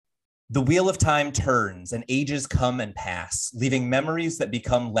The wheel of time turns and ages come and pass, leaving memories that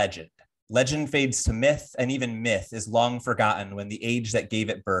become legend. Legend fades to myth, and even myth is long forgotten when the age that gave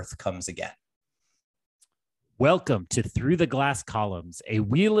it birth comes again. Welcome to Through the Glass Columns, a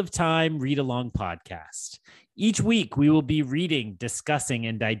Wheel of Time read-along podcast. Each week, we will be reading, discussing,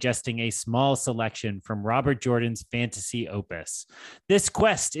 and digesting a small selection from Robert Jordan's fantasy opus. This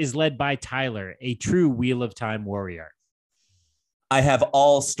quest is led by Tyler, a true Wheel of Time warrior. I have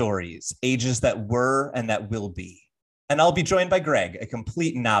all stories, ages that were and that will be. And I'll be joined by Greg, a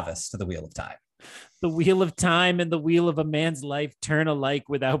complete novice to the Wheel of Time. The Wheel of Time and the wheel of a man's life turn alike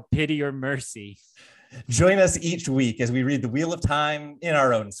without pity or mercy. Join us each week as we read the Wheel of Time in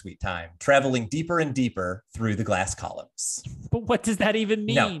our own sweet time, traveling deeper and deeper through the glass columns. But what does that even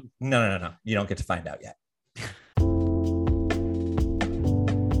mean? No. You don't get to find out yet.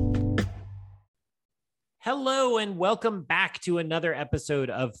 Hello and welcome back to another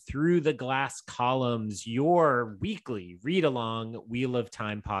episode of Through the Glass Columns, your weekly read-along Wheel of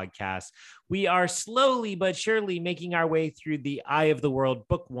Time podcast. We are slowly but surely making our way through the Eye of the World,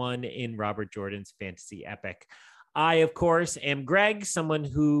 Book 1 in Robert Jordan's fantasy epic. I, of course, am Greg, someone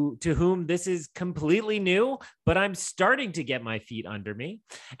to whom this is completely new, but I'm starting to get my feet under me.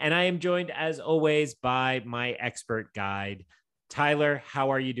 And I am joined, as always, by my expert guide, Tyler. How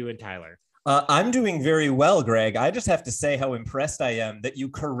are you doing, Tyler? I'm doing very well, Greg. I just have to say how impressed I am that you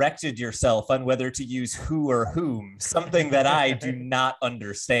corrected yourself on whether to use who or whom, something that I do not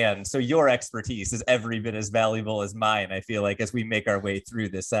understand. So your expertise is every bit as valuable as mine, I feel like, as we make our way through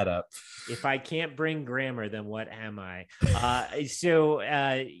this setup. If I can't bring grammar, then what am I? I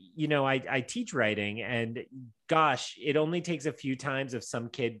teach writing, and gosh, it only takes a few times of some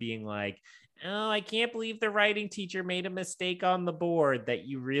kid being like, "Oh, I can't believe the writing teacher made a mistake on the board," that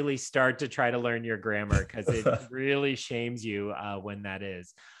you really start to try to learn your grammar, because it really shames you when that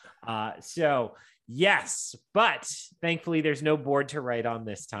is. So yes, but thankfully there's no board to write on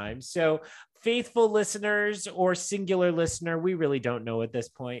this time. So faithful listeners or singular listener, we really don't know at this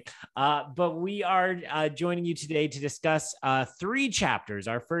point, but we are joining you today to discuss 3 chapters,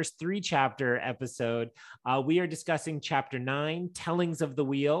 our first 3-chapter episode. We are discussing Chapter 9, Tellings of the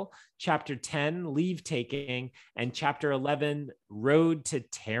Wheel, Chapter 10, Leavetaking, and Chapter 11, Road to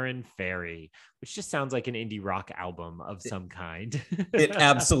Taren Ferry, which just sounds like an indie rock album of some kind. It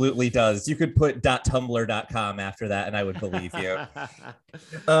absolutely does. You could put .tumblr.com after that, and I would believe you.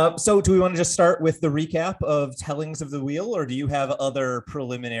 So do we want to just start with the recap of Tellings of the Wheel, or do you have other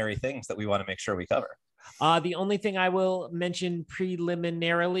preliminary things that we want to make sure we cover? The only thing I will mention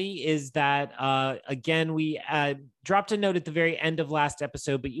preliminarily is that, again, we dropped a note at the very end of last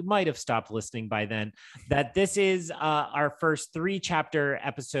episode, but you might have stopped listening by then, that this is our first 3-chapter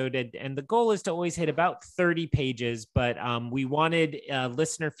episode. And the goal is to always hit about 30 pages, but we wanted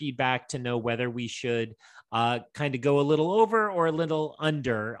listener feedback to know whether we should kind of go a little over or a little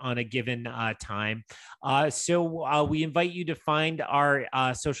under on a given time. So we invite you to find our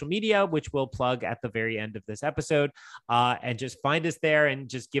social media, which we'll plug at the very end of this episode, and just find us there and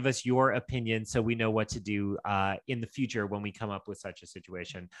just give us your opinion so we know what to do in the future when we come up with such a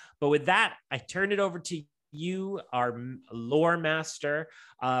situation. But with that, I turn it over to you, our lore master,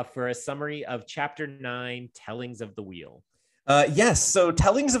 for a summary of Chapter 9, Tellings of the Wheel. Yes, so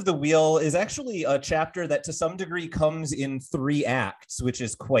Tellings of the Wheel is actually a chapter that to some degree comes in 3 acts, which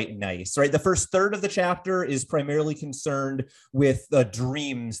is quite nice, right? The first third of the chapter is primarily concerned with the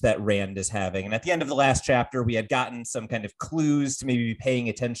dreams that Rand is having. And at the end of the last chapter, we had gotten some kind of clues to maybe be paying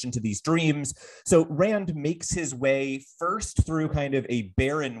attention to these dreams. So Rand makes his way first through kind of a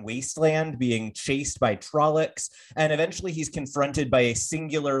barren wasteland, being chased by Trollocs, and eventually he's confronted by a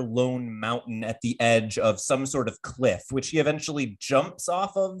singular lone mountain at the edge of some sort of cliff, which he eventually jumps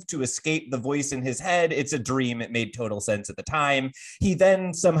off of to escape the voice in his head. It's a dream. It made total sense at the time. He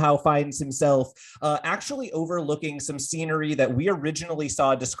then somehow finds himself actually overlooking some scenery that we originally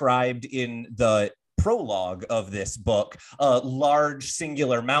saw described in the prologue of this book, a large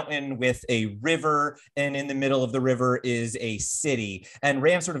singular mountain with a river, and in the middle of the river is a city. And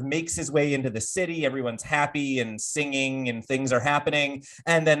Rand sort of makes his way into the city. Everyone's happy and singing and things are happening.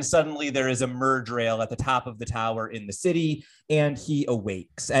 And then suddenly there is a merge rail at the top of the tower in the city, and he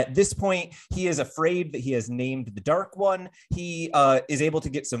awakes. At this point, he is afraid that he has named the Dark One. He is able to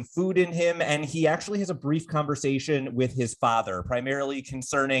get some food in him, and he actually has a brief conversation with his father, primarily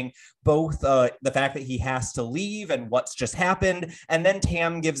concerning both the fact fact that he has to leave and what's just happened. And then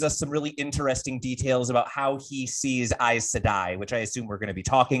Tam gives us some really interesting details about how he sees Aes Sedai, which I assume we're going to be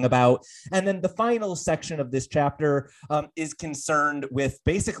talking about. And then the final section of this chapter is concerned with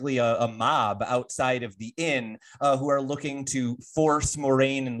basically a mob outside of the inn who are looking to force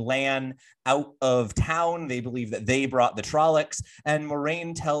Moraine and Lan out of town. They believe that they brought the Trollocs, and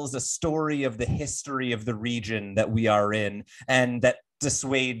Moraine tells a story of the history of the region that we are in, and that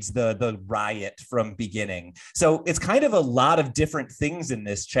dissuades the riot from beginning. So it's kind of a lot of different things in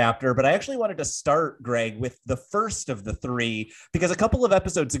this chapter, but I actually wanted to start, Greg, with the first of the three, because a couple of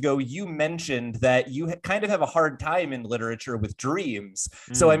episodes ago, you mentioned that you kind of have a hard time in literature with dreams.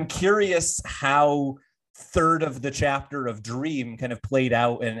 So I'm curious how third of the chapter of Dream kind of played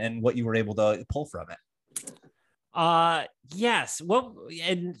out and what you were able to pull from it. Yes. Well,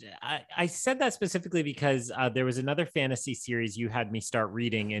 and I said that specifically because there was another fantasy series you had me start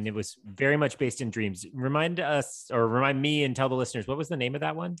reading, and it was very much based in dreams. Remind me and tell the listeners, what was the name of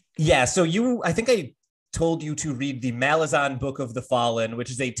that one? Yeah. So I think I told you to read the Malazan Book of the Fallen,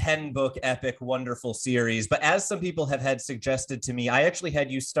 which is a 10-book epic, wonderful series. But as some people have had suggested to me, I actually had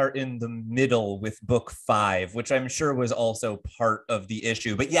you start in the middle with book 5, which I'm sure was also part of the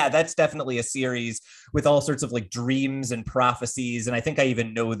issue. But yeah, that's definitely a series with all sorts of like dreams and prophecies. And I think I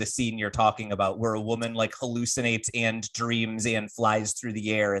even know the scene you're talking about, where a woman like hallucinates and dreams and flies through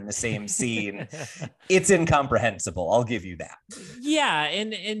the air in the same scene. It's incomprehensible. I'll give you that. Yeah.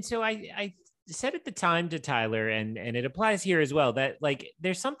 And so I said at the time to Tyler, and it applies here as well, that like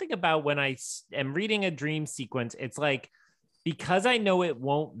there's something about when I am reading a dream sequence, it's like, because I know it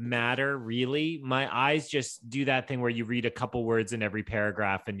won't matter really, my eyes just do that thing where you read a couple words in every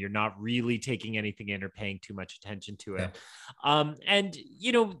paragraph and you're not really taking anything in or paying too much attention to it. Yeah. And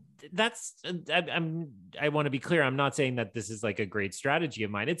you know, that's I want to be clear, I'm not saying that this is like a great strategy of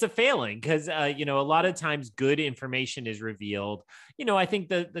mine. It's a failing because you know, a lot of times good information is revealed. You know, I think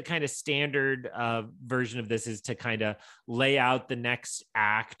the kind of standard version of this is to kind of lay out the next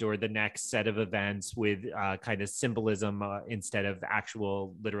act or the next set of events with kind of symbolism instead of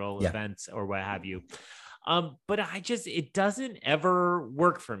actual literal events or what have you. But it doesn't ever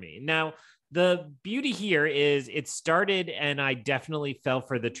work for me. Now, the beauty here is it started and I definitely fell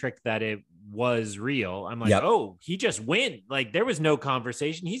for the trick that it was real. I'm like, oh, he just went. Like there was no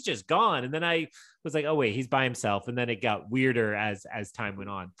conversation. He's just gone. And then I was like, oh wait, he's by himself. And then it got weirder as time went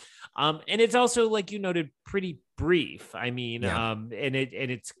on. And it's also, like you noted, pretty brief. I mean, and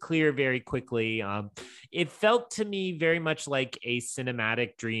it's clear very quickly. It felt to me very much like a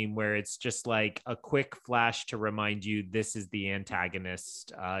cinematic dream where it's just like a quick flash to remind you this is the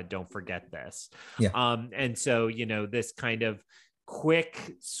antagonist. Don't forget this. And so, you know, this kind of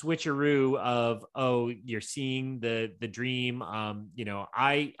quick switcheroo of, oh, you're seeing the dream. You know,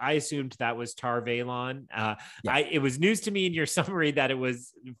 I assumed that was Tar Valon. It was news to me in your summary that it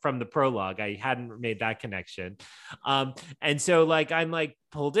was from the prologue. I hadn't made that connection. And so like I'm like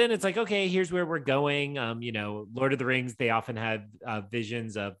pulled in. It's like, okay, here's where we're going. You know, Lord of the Rings, they often have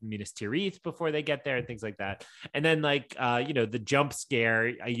visions of Minas Tirith before they get there and things like that. And then like you know, the jump scare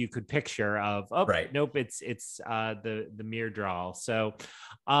you could picture of, nope, it's the Myrddraal. So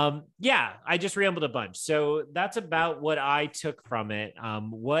yeah, I just rambled a bunch. So that's about what I took from it.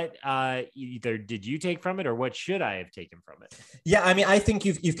 What either did you take from it, or what should I have taken from it? Yeah, I mean, I think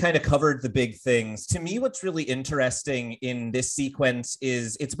you've kind of covered the big things. To me, what's really interesting in this sequence is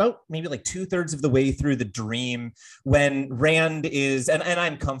it's about maybe like 2/3 of the way through the dream when Rand is, and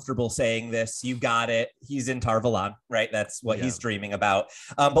I'm comfortable saying this, you got it, he's in Tar Valon, right? That's what he's dreaming about.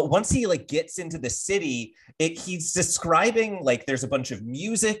 But once he like gets into the city, he's describing like there's a bunch of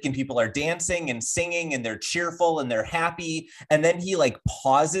music and people are dancing and singing and they're cheerful and they're happy. And then he like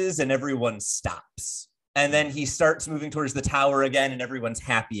pauses and everyone stops. And then he starts moving towards the tower again and everyone's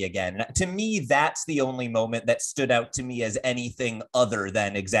happy again. To me, that's the only moment that stood out to me as anything other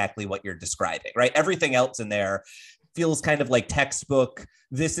than exactly what you're describing, right? Everything else in there feels kind of like textbook.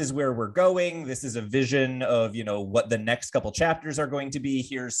 This is where we're going. This is a vision of, you know, what the next couple chapters are going to be.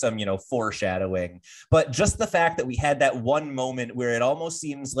 Here's some, you know, foreshadowing. But just the fact that we had that one moment where it almost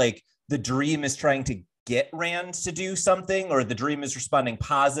seems like the dream is trying to get Rand to do something, or the dream is responding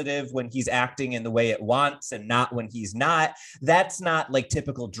positive when he's acting in the way it wants and not when he's not. That's not like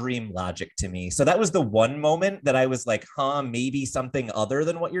typical dream logic to me. So that was the one moment that I was like, maybe something other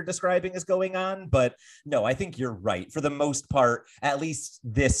than what you're describing is going on. But no, I think you're right. For the most part, at least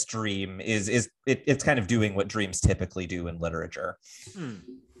this dream it's kind of doing what dreams typically do in literature.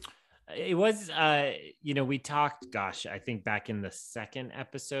 It was, you know, we talked, I think back in the second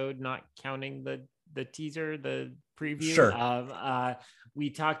episode, not counting the teaser, the preview. Sure. We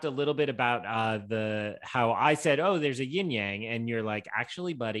talked a little bit about how I said, oh, there's a yin yang, and you're like,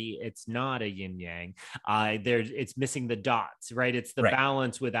 actually, buddy, it's not a yin yang. It's missing the dots, right? It's the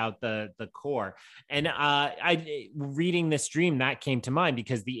balance without the core. And I reading this dream, that came to mind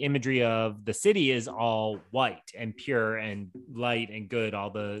because the imagery of the city is all white and pure and light and good,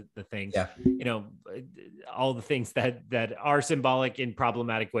 all the things, all the things that are symbolic in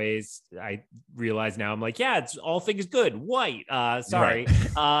problematic ways. I realize now, I'm like, yeah, it's all things good, white, sorry.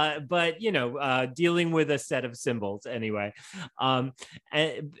 But dealing with a set of symbols anyway.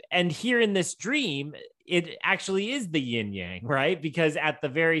 And here in this dream, it actually is the yin yang, right? Because at the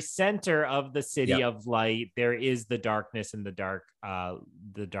very center of the city of light, there is the darkness and the dark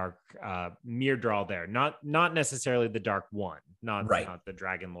Mirdrall there. Not necessarily the dark one, not the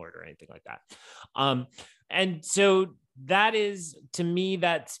Dragon Lord or anything like that. And so that is, to me,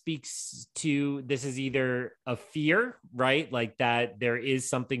 that speaks to, this is either a fear, right? Like that there is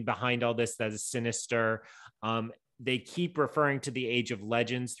something behind all this that is sinister. They keep referring to the Age of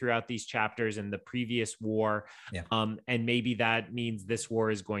Legends throughout these chapters and the previous war. And maybe that means this war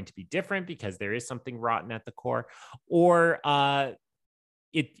is going to be different because there is something rotten at the core. Or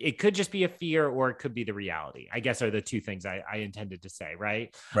it could just be a fear, or it could be the reality, I guess, are the two things I intended to say,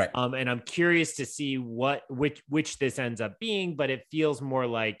 right? And I'm curious to see which this ends up being, but it feels more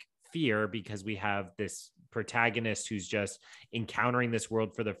like fear because we have this protagonist who's just encountering this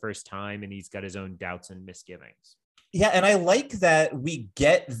world for the first time, and he's got his own doubts and misgivings. Yeah, and I like that we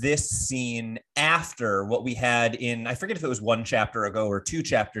get this scene after what we had in, I forget if it was 1 chapter ago or 2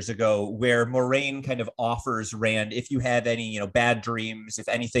 chapters ago, where Moraine kind of offers Rand, if you have any, bad dreams, if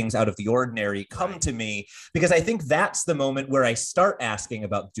anything's out of the ordinary, come to me, because I think that's the moment where I start asking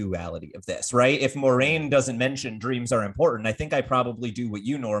about duality of this, right? If Moraine doesn't mention dreams are important, I think I probably do what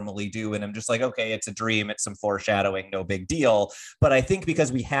you normally do, and I'm just like, okay, it's a dream, it's some foreshadowing, no big deal. But I think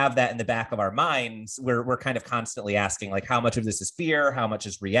because we have that in the back of our minds, we're kind of constantly asking, like, how much of this is fear, how much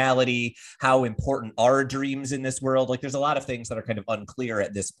is reality, how important are dreams in this world? Like, there's a lot of things that are kind of unclear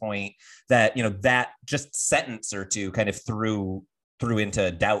at this point that that just sentence or two kind of threw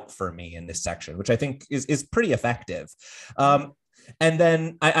into doubt for me in this section, which I think is pretty effective. And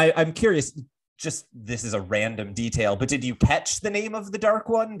then I'm curious, just, this is a random detail, but did you catch the name of the Dark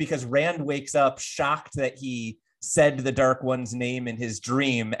One? Because Rand wakes up shocked that he said the Dark One's name in his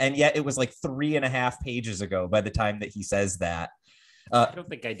dream, and yet it was like 3.5 pages ago by the time that he says that. I don't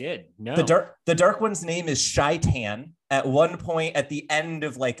think I did. No. The Dark One's name is Shaitan. At one point at the end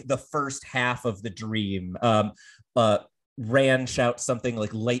of like the first half of the dream, Rand shouts something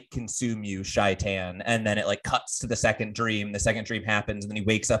like, light consume you, Shaitan, and then it like cuts to the second dream. The second dream happens, and then he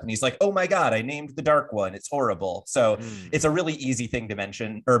wakes up and he's like, oh my god, I named the Dark One, it's horrible. So it's a really easy thing to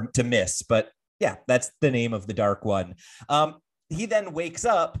mention or to miss, but yeah, that's the name of the Dark One. He then wakes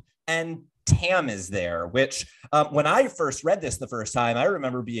up and Tam is there, which when I first read this the first time, I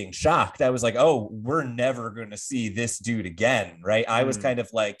remember being shocked. I was like, oh, we're never going to see this dude again, right? I was kind of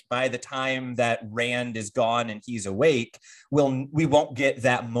like, by the time that Rand is gone and he's awake, we won't get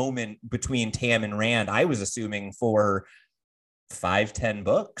that moment between Tam and Rand. I was assuming for 5-10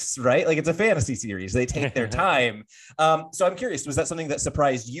 books, right? Like, it's a fantasy series, they take their time. So I'm curious, was that something that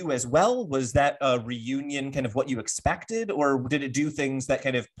surprised you as well? Was that a reunion kind of what you expected, or did it do things that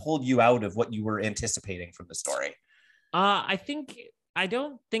kind of pulled you out of what you were anticipating from the story? I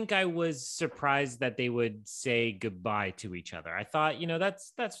don't think I was surprised that they would say goodbye to each other. I thought,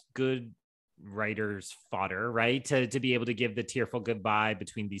 that's good writer's fodder, right? To be able to give the tearful goodbye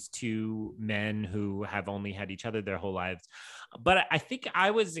between these two men who have only had each other their whole lives. But I think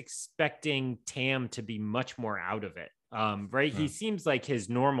I was expecting Tam to be much more out of it. Right? He seems like his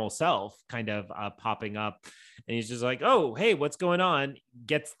normal self kind of popping up, and he's just like, oh, hey, what's going on?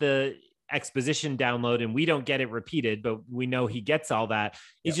 Gets the exposition download, and we don't get it repeated, but we know he gets all that.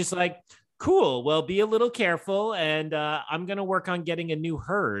 He's just like, cool, well, be a little careful, and I'm going to work on getting a new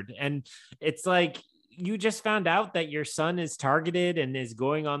herd. And it's like, you just found out that your son is targeted and is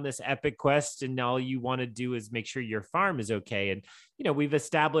going on this epic quest, and all you want to do is make sure your farm is okay. And, we've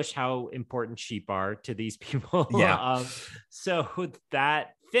established how important sheep are to these people. Yeah. So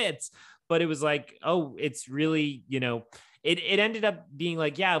that fits. But it was like, oh, it's really, it ended up being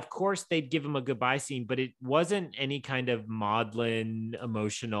like, yeah, of course they'd give him a goodbye scene, but it wasn't any kind of maudlin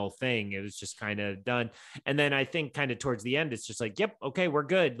emotional thing. It was just kind of done. And then I think kind of towards the end, it's just like, yep, okay, we're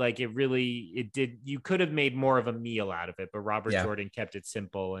good. Like, you could have made more of a meal out of it, but Robert Jordan kept it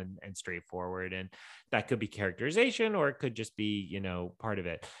simple and straightforward. And that could be characterization, or it could just be, part of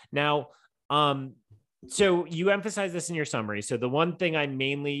it. Now, so you emphasize this in your summary. So the one thing I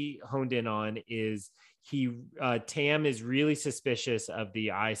mainly honed in on is Tam is really suspicious of the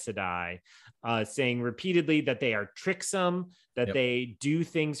Aes Sedai, saying repeatedly that they are tricksome, that they do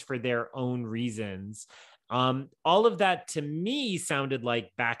things for their own reasons. All of that to me sounded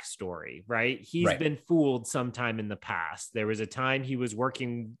like backstory, right? He's been fooled sometime in the past. There was a time he was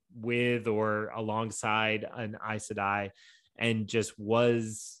working with or alongside an Aes Sedai and just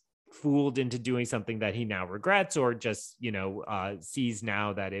was fooled into doing something that he now regrets, or just, sees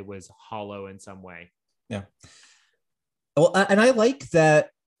now that it was hollow in some way. Yeah. Well, and I like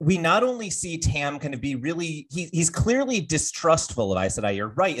that we not only see Tam kind of be really, he's clearly distrustful of Aes Sedai, you're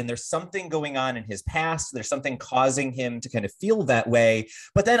right, and there's something going on in his past, there's something causing him to kind of feel that way,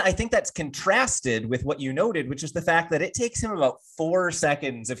 but then I think that's contrasted with what you noted, which is the fact that it takes him about 4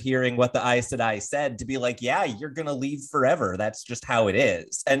 seconds of hearing what the Aes Sedai said to be like, yeah, you're going to leave forever, that's just how it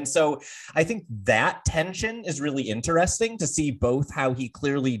is. And so I think that tension is really interesting to see both how he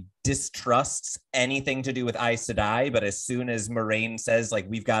clearly distrusts anything to do with Aes Sedai, but as soon as Moiraine says, like,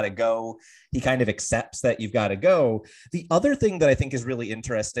 we've got to go, he kind of accepts that you've got to go. The other thing that I think is really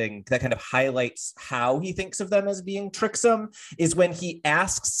interesting that kind of highlights how he thinks of them as being tricksome is when he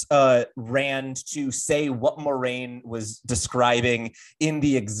asks Rand to say what Moiraine was describing in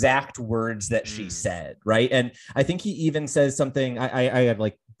the exact words that she said, right? And I think he even says something, I had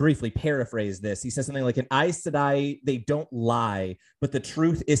like briefly paraphrase this. He says something like, an Aes Sedai, they don't lie, but the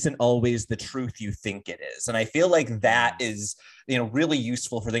truth isn't always the truth you think it is. And I feel like that is, really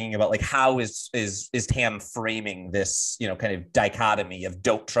useful for thinking about like how is Tam framing this, kind of dichotomy of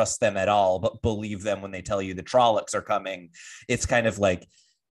don't trust them at all, but believe them when they tell you the Trollocs are coming. It's kind of like,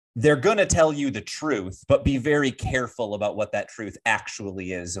 they're going to tell you the truth, but be very careful about what that truth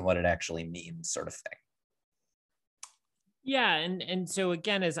actually is and what it actually means, sort of thing. Yeah, and so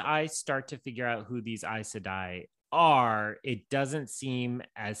again, as I start to figure out who these Aes Sedai are, it doesn't seem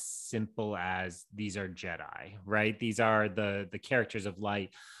as simple as these are Jedi, right? These are the characters of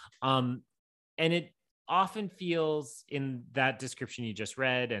light. And it often feels in that description you just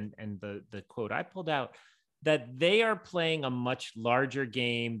read and the quote I pulled out that they are playing a much larger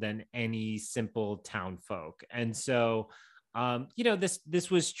game than any simple town folk. And so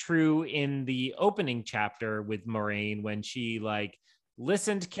this was true in the opening chapter with Moiraine when she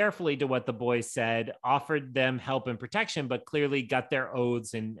listened carefully to what the boys said, offered them help and protection, but clearly got their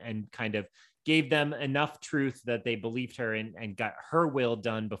oaths and kind of gave them enough truth that they believed her and got her will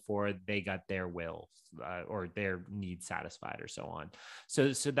done before they got their will or their needs satisfied or so on.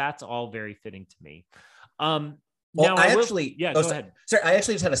 So that's all very fitting to me. Well, go ahead. Sorry, I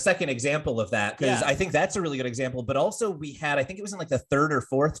actually just had a second example of that because I think that's a really good example. But also we had, I think it was in like the 3rd or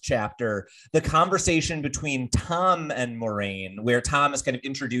 4th chapter, the conversation between Tom and Moiraine, where Tom is kind of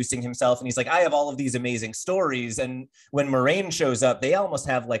introducing himself and he's like, I have all of these amazing stories. And when Moiraine shows up, they almost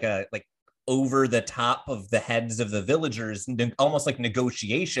have like over the top of the heads of the villagers, almost like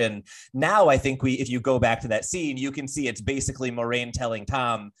negotiation. Now, I think if you go back to that scene, you can see it's basically Moiraine telling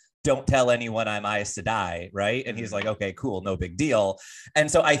Tom, don't tell anyone I'm Aes Sedai, right? And he's like, okay, cool, no big deal. And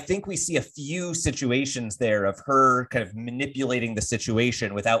so I think we see a few situations there of her kind of manipulating the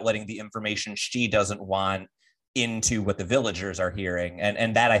situation without letting the information she doesn't want into what the villagers are hearing.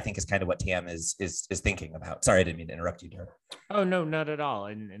 And that I think is kind of what Tam is thinking about. Sorry, I didn't mean to interrupt you, Jared. Oh, no, not at all.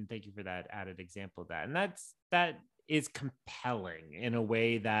 And thank you for that added example of that. And that is compelling in a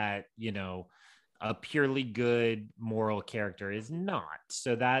way that, a purely good moral character is not.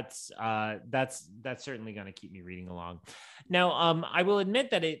 So that's certainly going to keep me reading along. Now, I will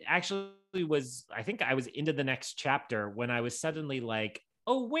admit that it actually was, I think I was into the next chapter when I was suddenly like,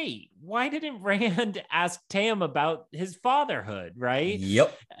 oh, wait, why didn't Rand ask Tam about his fatherhood, right?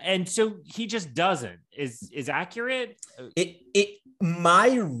 Yep. And so he just doesn't, is accurate.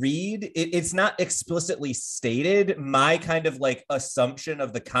 My read, it's not explicitly stated. My kind of like assumption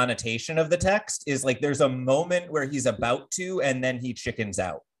of the connotation of the text is like there's a moment where he's about to, and then he chickens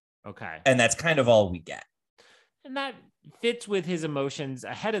out. Okay. And that's kind of all we get. And that fits with his emotions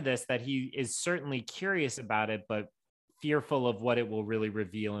ahead of this, that he is certainly curious about it, but fearful of what it will really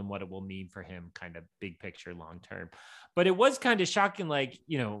reveal and what it will mean for him, kind of big picture, long term. But it was kind of shocking. Like,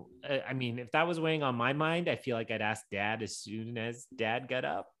 I mean, if that was weighing on my mind, I feel like I'd ask Dad as soon as Dad got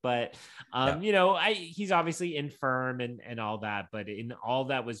up. But, he's obviously infirm and all that. But in all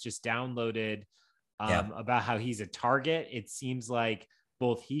that was just downloaded about how he's a target, it seems like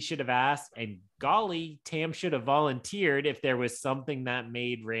both he should have asked and golly, Tam should have volunteered if there was something that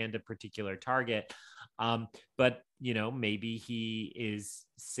made Rand a particular target. But maybe he is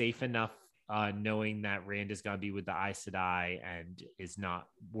safe enough knowing that Rand is going to be with the Aes Sedai and is not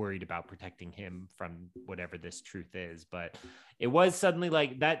worried about protecting him from whatever this truth is. But it was suddenly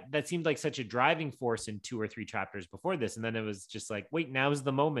like that seemed like such a driving force in 2 or 3 chapters before this. And then it was just like, wait, now's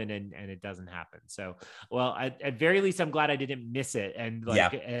the moment. And it doesn't happen. So, well, at very least, I'm glad I didn't miss it. And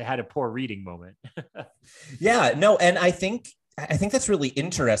like it had a poor reading moment. Yeah, no. And I think that's really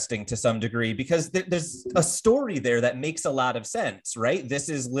interesting to some degree, because there's a story there that makes a lot of sense, right? This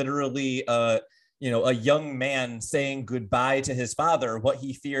is literally a young man saying goodbye to his father, what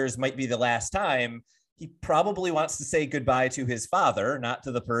he fears might be the last time. He probably wants to say goodbye to his father, not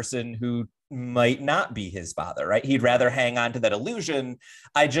to the person who might not be his father, right? He'd rather hang on to that illusion.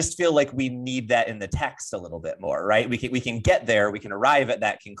 I just feel like we need that in the text a little bit more, right? We can get there, we can arrive at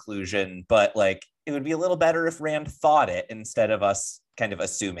that conclusion, but like it would be a little better if Rand thought it instead of us kind of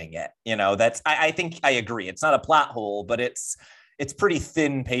assuming it. I think I agree. It's not a plot hole, but it's pretty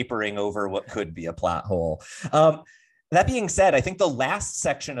thin papering over what could be a plot hole. That being said, I think the last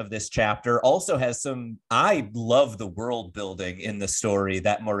section of this chapter also has I love the world building in the story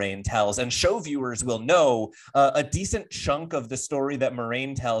that Moraine tells, and show viewers will know a decent chunk of the story that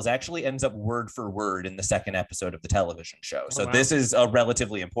Moraine tells actually ends up word for word in the second episode of the television show. So wow. This is a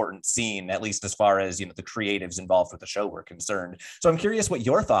relatively important scene, at least as far as, the creatives involved with the show were concerned. So I'm curious what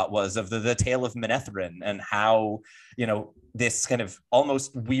your thought was of the tale of Manetheren and how, this kind of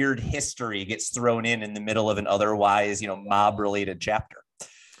almost weird history gets thrown in the middle of an otherwise, mob related chapter.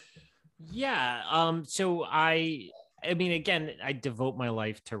 Yeah. So I mean, again, I devote my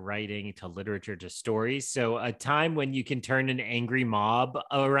life to writing, to literature, to stories. So a time when you can turn an angry mob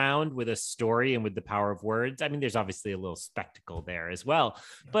around with a story and with the power of words. I mean, there's obviously a little spectacle there as well,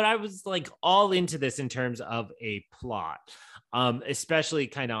 but I was like all into this in terms of a plot, especially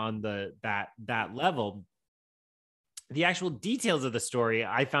kind of on that level. The actual details of the story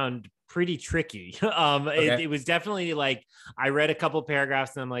I found pretty tricky. Okay. It was definitely like, I read a couple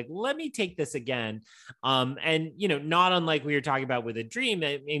paragraphs and I'm like, let me take this again. And, not unlike we were talking about with A Dream.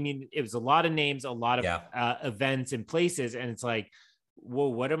 I mean, it was a lot of names, a lot of events and places. And it's like, whoa,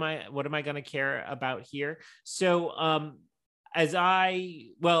 what am I going to care about here? So I'll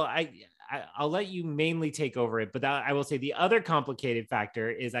let you mainly take over it, but I will say the other complicated factor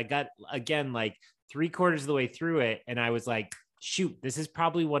is I got, again, like 3/4 of the way through it, and I was like, shoot, this is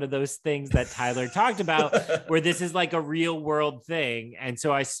probably one of those things that Tyler talked about where this is like a real world thing. And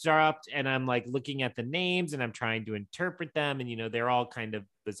so I stopped and I'm like looking at the names and I'm trying to interpret them, and they're all kind of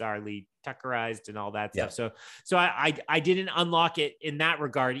bizarrely Tuckerized and all that stuff. So I didn't unlock it in that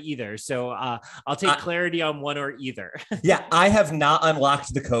regard either. So I'll take clarity on one or either. Yeah, I have not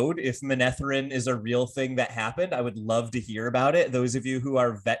unlocked the code. If Manetheren is a real thing that happened, I would love to hear about it. Those of you who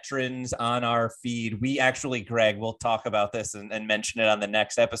are veterans on our feed, we actually, Greg, we'll talk about this and mention it on the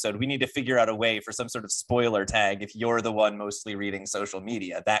next episode. We need to figure out a way for some sort of spoiler tag if you're the one mostly reading social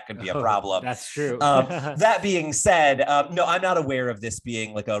media. That could be a problem. That's true. That being said, no, I'm not aware of this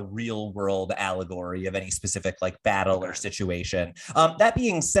being like a real world allegory of any specific like battle or situation. That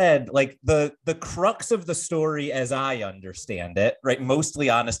being said, like the crux of the story as I understand it, right, mostly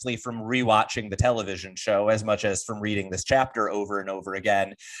honestly from rewatching the television show as much as from reading this chapter over and over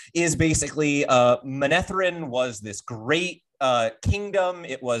again, is basically Manetheren was this great kingdom.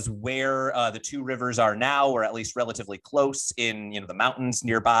 It was where the two rivers are now, or at least relatively close in, the mountains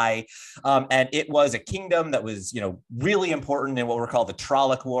nearby. And it was a kingdom that was, really important in what were called the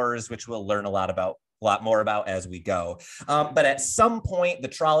Trolloc Wars, which we'll learn a lot more about as we go. But at some point, the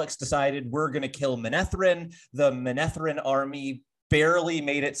Trollocs decided we're going to kill Manetheren. The Manetheren army barely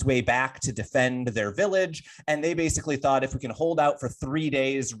made its way back to defend their village. And they basically thought, if we can hold out for 3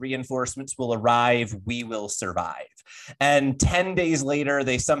 days, reinforcements will arrive, we will survive. And 10 days later,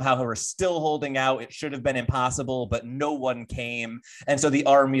 they somehow were still holding out. It should have been impossible, but no one came. And so the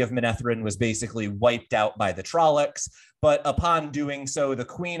army of Manetheren was basically wiped out by the Trollocs. But upon doing so, the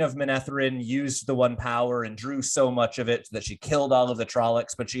Queen of Manetheren used the One Power and drew so much of it that she killed all of the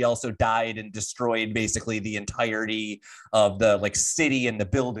Trollocs, but she also died and destroyed basically the entirety of the city and the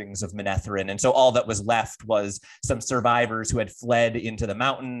buildings of Manetheren. And so all that was left was some survivors who had fled into the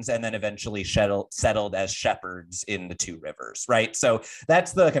mountains and then eventually settled as shepherds in the two rivers, right? So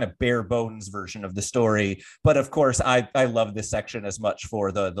that's the kind of bare bones version of the story. But of course, I love this section as much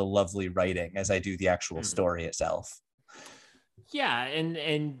for the lovely writing as I do the actual story itself. Yeah,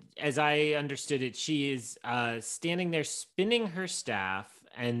 and as I understood it, she is standing there spinning her staff,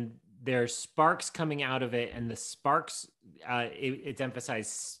 and there's sparks coming out of it, and the sparks, it's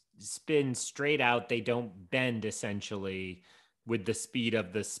emphasized, spin straight out. They don't bend, essentially, with the speed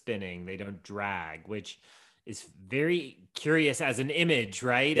of the spinning. They don't drag, which is very curious as an image,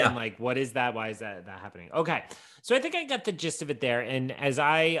 right? Yeah. And like, what is that? Why is that happening? Okay. So I think I got the gist of it there. And as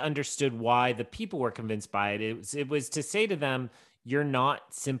I understood why the people were convinced by it, it was to say to them, you're not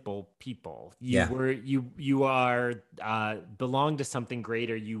simple people. You Yeah. were, you are, belong to something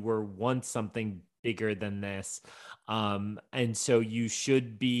greater. You were once something bigger than this. And so you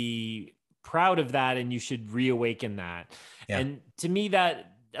should be proud of that, and you should reawaken that. Yeah. And to me,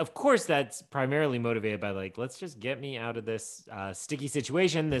 that, of course, that's primarily motivated by like, let's just get me out of this sticky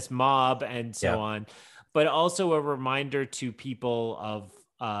situation, this mob, and so on. But also a reminder to people of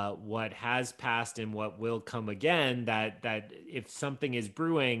what has passed and what will come again, that if something is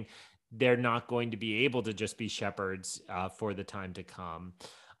brewing, they're not going to be able to just be shepherds for the time to come.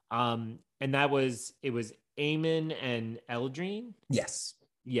 And it was Aemon and Eldrine. Yes.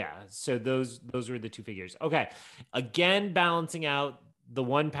 Yeah. So those were the two figures. Okay. Again, balancing out, the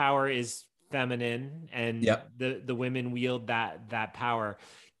one power is feminine, and the women wield that power.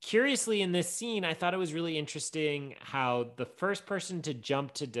 Curiously, in this scene, I thought it was really interesting how the first person to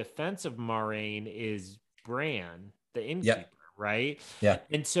jump to defense of Moraine is Bran, the innkeeper, right? Yeah.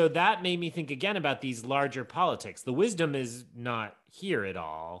 And so that made me think again about these larger politics. The wisdom is not here at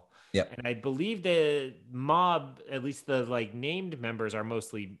all. Yep. And I believe the mob, at least the like named members, are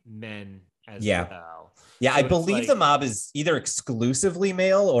mostly men as well. Yeah, so I believe the mob is either exclusively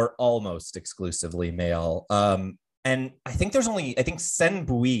male or almost exclusively male. And I think Sen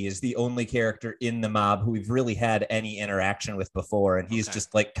Bui is the only character in the mob who we've really had any interaction with before. And he's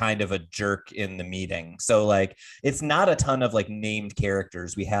just like kind of a jerk in the meeting. So like, it's not a ton of like named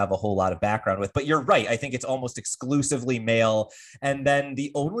characters we have a whole lot of background with, but you're right. I think it's almost exclusively male. And then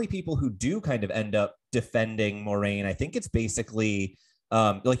the only people who do kind of end up defending Moraine, I think it's basically,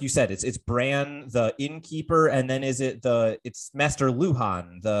 like you said, it's Bran, the innkeeper, and then it's Master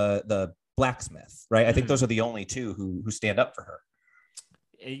Luhan, the blacksmith, right? I think those are the only two who stand up for her.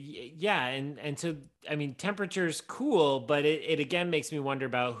 Yeah, and so I mean, temperature's cool, but it again makes me wonder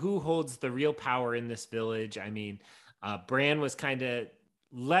about who holds the real power in this village. I mean, Bran was kind of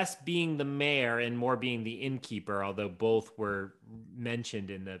less being the mayor and more being the innkeeper, although both were mentioned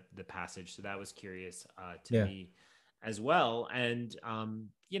in the passage. So that was curious to me as well. And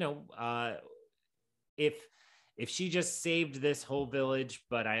if she just saved this whole village,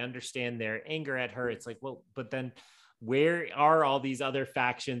 but I understand their anger at her, it's like, well, but then where are all these other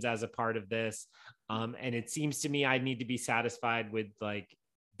factions as a part of this? And it seems to me I need to be satisfied with like,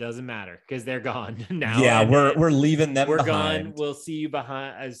 doesn't matter because they're gone now. Yeah, we're leaving them we're behind. Gone. We'll see you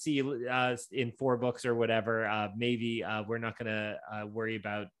behind. See you in 4 books or whatever. Maybe we're not going to worry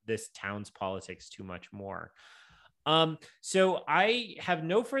about this town's politics too much more. So I have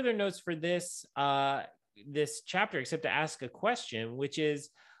no further notes for this this chapter except to ask a question, which is,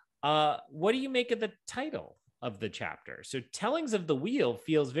 what do you make of the title of the chapter? So Tellings of the Wheel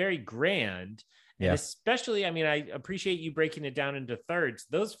feels very grand. And especially, I mean, I appreciate you breaking it down into thirds.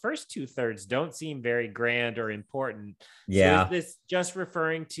 Those first 2 thirds don't seem very grand or important. Yeah. So is this just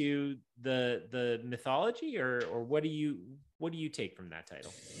referring to the mythology, or what do you take from that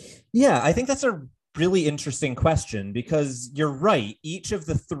title? Yeah, I think that's a really interesting question, because you're right. Each of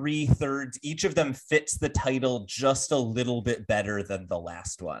the 3 thirds, each of them fits the title just a little bit better than the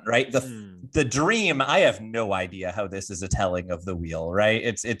last one, right? The dream, I have no idea how this is a telling of the wheel, right?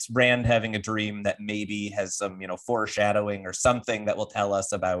 It's Rand having a dream that maybe has some, foreshadowing or something that will tell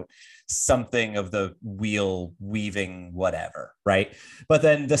us about something of the wheel weaving whatever, right? But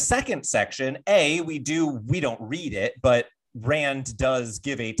then the second section, we don't read it, but Rand does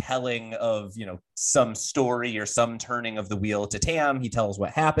give a telling of, some story or some turning of the wheel to Tam. He tells what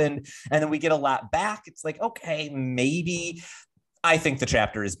happened, and then we get a lot back. It's like, okay, maybe. I think the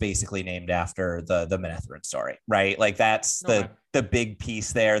chapter is basically named after the Manetheren story, right? Like that's the big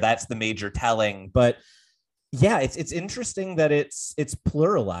piece there. That's the major telling. But yeah, it's interesting that it's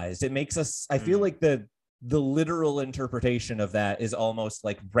pluralized. It makes us, I feel like the literal interpretation of that is almost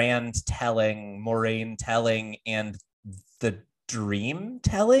like Rand telling, Moraine telling, and the dream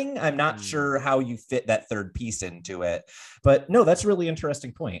telling. I'm not sure how you fit that third piece into it, but no, that's a really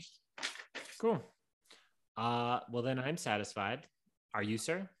interesting point. Cool. Well, then I'm satisfied. Are you,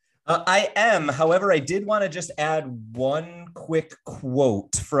 sir? I am. However, I did want to just add one quick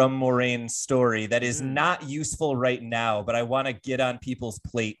quote from Moraine's story that is not useful right now, but I want to get on people's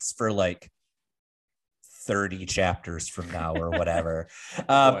plates for like 30 chapters from now or whatever.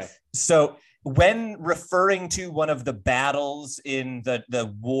 So when referring to one of the battles in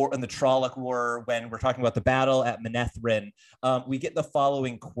the war, in the Trolloc War, when we're talking about the battle at Manetheren, we get the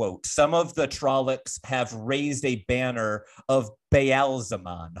following quote. Some of the Trollocs have raised a banner of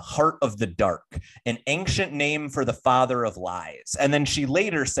Baalzamon, Heart of the Dark, an ancient name for the father of lies. And then she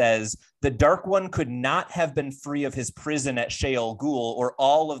later says, the Dark One could not have been free of his prison at Sheol Ghul, or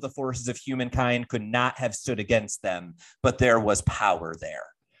all of the forces of humankind could not have stood against them, but there was power there.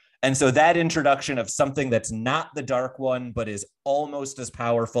 And so that introduction of something that's not the Dark One, but is almost as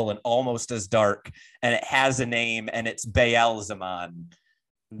powerful and almost as dark, and it has a name, and it's Baalzamon.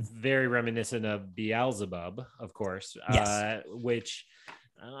 Very reminiscent of Beelzebub, of course, yes. Which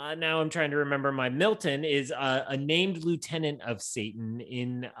now I'm trying to remember. My Milton is a named lieutenant of Satan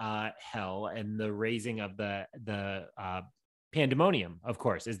in hell, and the raising of the Pandemonium, of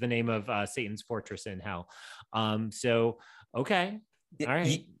course, is the name of Satan's fortress in hell. So, okay. All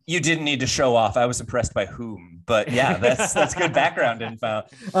right. You didn't need to show off. I was impressed by whom, but yeah, that's good background info.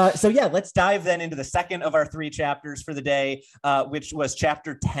 So yeah, let's dive then into the second of our 3 chapters for the day, which was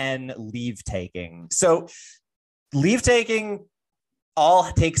chapter 10, Leavetaking. So Leavetaking all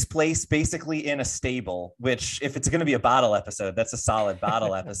takes place basically in a stable, which if it's going to be a bottle episode, that's a solid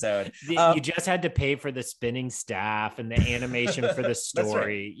bottle episode. You just had to pay for the spinning staff and the animation for the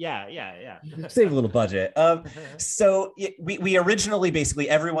story. Right. Yeah. Save a little budget. So we originally, basically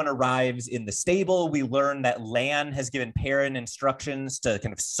everyone arrives in the stable. We learn that Lan has given Perrin instructions to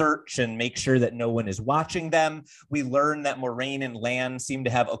kind of search and make sure that no one is watching them. We learn that Moraine and Lan seem to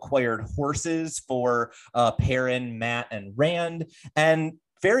have acquired horses for Perrin, Matt, and Rand. And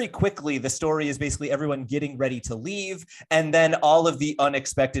very quickly, the story is basically everyone getting ready to leave, and then all of the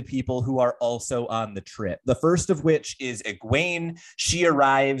unexpected people who are also on the trip. The first of which is Egwene. She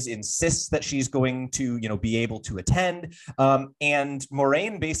arrives, insists that she's going to, be able to attend. And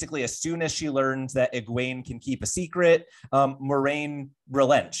Moraine, basically, as soon as she learns that Egwene can keep a secret, Moraine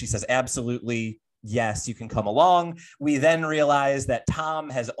relents. She says, absolutely, yes, you can come along. We then realize that Tom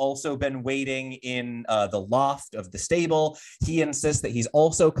has also been waiting in the loft of the stable. He insists that he's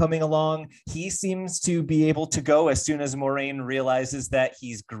also coming along. He seems to be able to go as soon as Moraine realizes that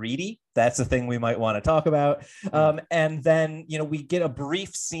he's greedy. That's a thing we might want to talk about. And then, we get a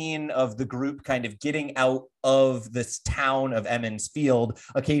brief scene of the group kind of getting out of this town of Emmons Field,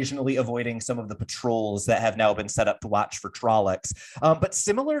 occasionally avoiding some of the patrols that have now been set up to watch for Trollocs. But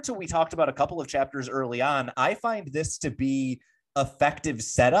similar to what we talked about a couple of chapters early on, I find this to be effective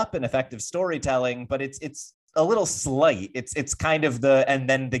setup and effective storytelling, but it's a little slight. It's kind of and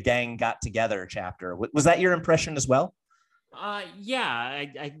then the gang got together chapter. Was that your impression as well? Yeah,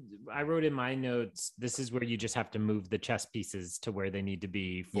 I wrote in my notes, this is where you just have to move the chess pieces to where they need to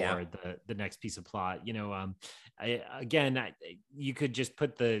be for the next piece of plot. You could just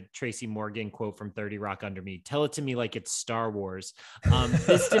put the Tracy Morgan quote from 30 Rock under me. Tell it to me like it's Star Wars.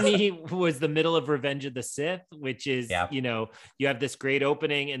 This to me was the middle of Revenge of the Sith, which is, you have this great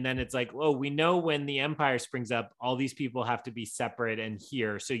opening, and then it's like, oh, we know when the Empire springs up, all these people have to be separate and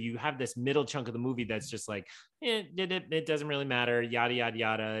here. So you have this middle chunk of the movie that's just like, it doesn't really matter, yada yada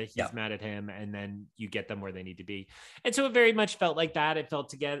yada, he's mad at him, and then you get them where they need to be. And so it very much felt like that. It felt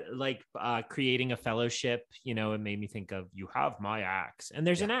together like creating a fellowship. It made me think of, you have my axe and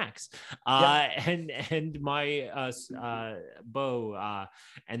there's an axe, and my bow,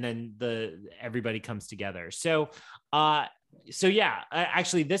 and then everybody comes together. So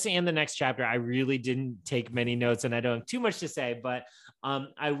actually this and the next chapter, I really didn't take many notes and I don't have too much to say, but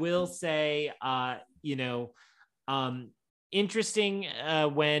I will say, interesting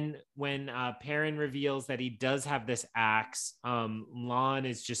when Perrin reveals that he does have this axe. Lon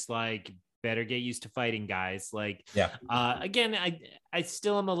is just like, better get used to fighting, guys. Again, I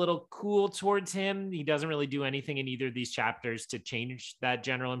still am a little cool towards him. He doesn't really do anything in either of these chapters to change that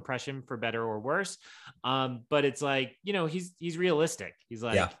general impression for better or worse. But it's like, he's realistic. He's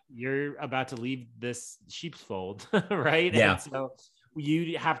like, you're about to leave this sheep's fold, right? Yeah. And so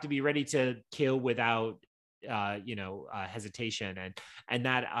you have to be ready to kill without hesitation, and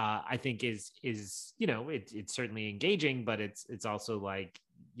that I think is it's certainly engaging, but it's also like,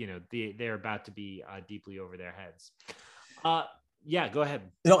 they're about to be deeply over their heads. Go ahead.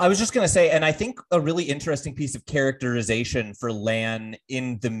 I was just going to say, and I think a really interesting piece of characterization for Lan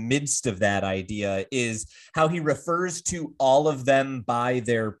in the midst of that idea is how he refers to all of them by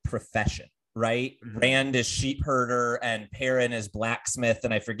their profession. Right? Mm-hmm. Rand is sheep herder and Perrin is blacksmith.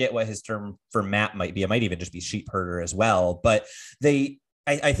 And I forget what his term for Matt might be. It might even just be sheep herder as well. But I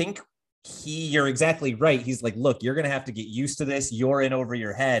think you're exactly right. He's like, look, you're going to have to get used to this. You're in over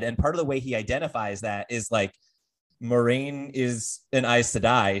your head. And part of the way he identifies that is like, Moraine is an Aes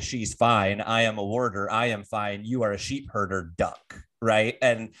Sedai. She's fine. I am a warder. I am fine. You are a sheep herder duck. Right.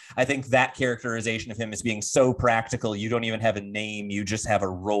 And I think that characterization of him as being so practical, you don't even have a name, you just have a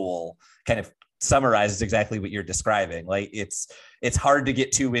role, kind of summarizes exactly what you're describing. Like it's hard to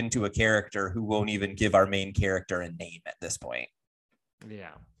get too into a character who won't even give our main character a name at this point.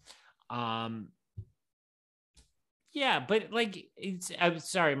 Yeah. Yeah, but like I'm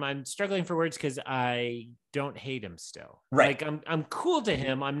sorry, I'm struggling for words because I don't hate him still. Right. Like I'm cool to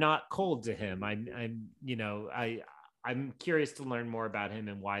him. I'm not cold to him. I'm curious to learn more about him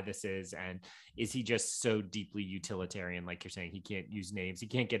and why this is. And is he just so deeply utilitarian? Like you're saying, he can't use names, he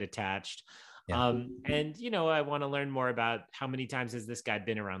can't get attached. Yeah. And I want to learn more about how many times has this guy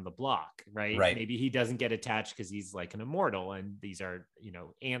been around the block, right? Maybe he doesn't get attached because he's like an immortal and these are,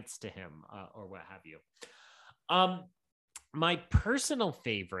 ants to him or what have you. My personal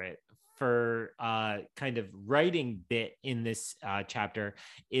favorite for kind of writing bit in this chapter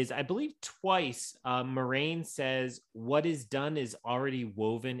is, I believe twice, Moraine says, what is done is already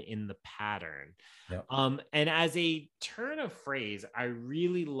woven in the pattern. Yep. And as a turn of phrase, I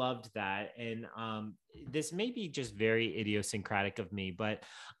really loved that. And this may be just very idiosyncratic of me, but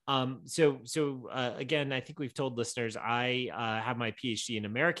again, I think we've told listeners, I have my PhD in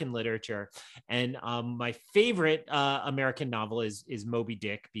American literature, and my favorite American novel is Moby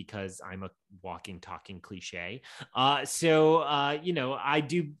Dick, because I'm a walking, talking cliche. I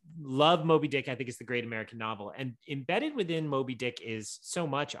do love Moby Dick. I think it's the great American novel, and embedded within Moby Dick is so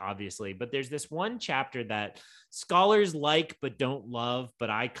much, obviously, but there's this one chapter that scholars like but don't love, but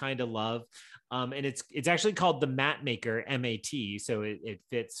I kind of love. And it's actually called the Mat Maker, M-A-T. So it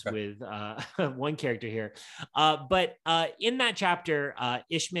fits with one character here. But in that chapter,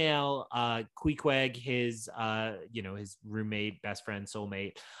 Ishmael, Queequeg, his roommate, best friend,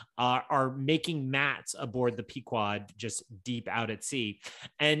 soulmate, are making mats aboard the Pequod, just deep out at sea.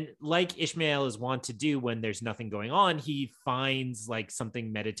 And like Ishmael is wont to do when there's nothing going on, he finds like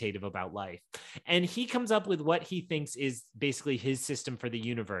something meditative about life. And he comes up with what he thinks is basically his system for the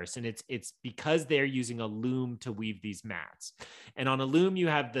universe. And it's because they're using a loom to weave these mats. And on a loom, you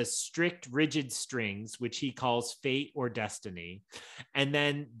have the strict, rigid strings, which he calls fate or destiny. And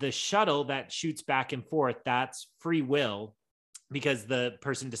then the shuttle that shoots back and forth, that's free will, because the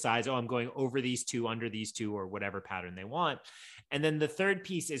person decides, I'm going over these two, under these two, or whatever pattern they want. And then the third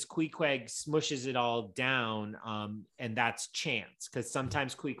piece is Queequeg smushes it all down, and that's chance, because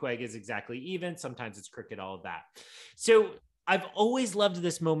sometimes Queequeg is exactly even, sometimes it's crooked, all of that. So I've always loved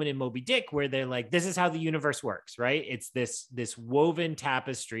this moment in Moby Dick where they're like, this is how the universe works, right? It's this woven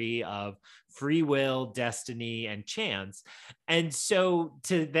tapestry of free will, destiny, and chance. And so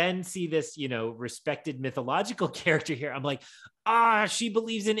to then see this, respected mythological character here, I'm like, she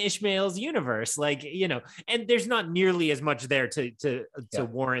believes in Ishmael's universe, and there's not nearly as much there to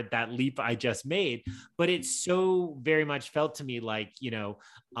warrant that leap I just made, but it's so very much felt to me like,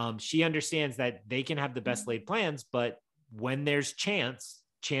 she understands that they can have the best laid plans, but when there's chance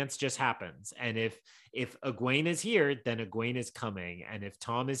just happens. And if Egwene is here, then Egwene is coming. And if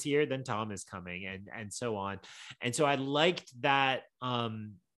Tom is here, then Tom is coming, and so on. And so I liked that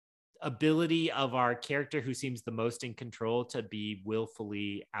ability of our character who seems the most in control to be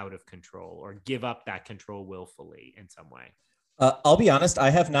willfully out of control, or give up that control willfully in some way. I'll be honest, I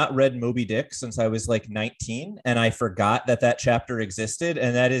have not read Moby Dick since I was like 19, and I forgot that chapter existed.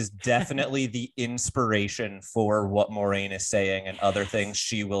 And that is definitely the inspiration for what Moraine is saying and other things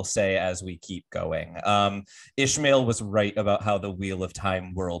she will say as we keep going. Ishmael was right about how the Wheel of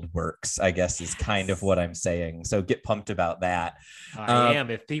Time world works, I guess, is kind of what I'm saying. So get pumped about that. I am.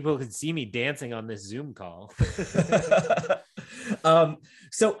 If people could see me dancing on this Zoom call.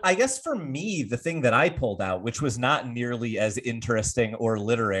 So I guess for me, the thing that I pulled out, which was not nearly as interesting or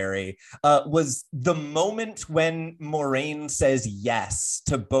literary, was the moment when Moraine says yes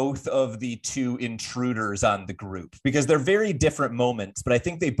to both of the two intruders on the group, because they're very different moments, but I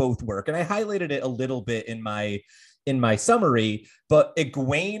think they both work. And I highlighted it a little bit in my summary, but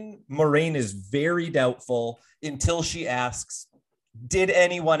Egwene, Moraine is very doubtful until she asks, did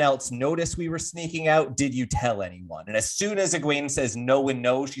anyone else notice we were sneaking out? Did you tell anyone? And as soon as Egwene says no and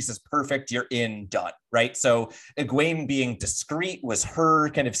no, she says, perfect, you're in, done, right? So Egwene being discreet was her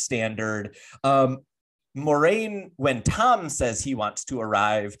kind of standard. Moraine, when Tom says he wants to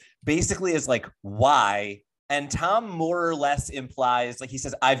arrive, basically is like, why? And Tom more or less implies, like he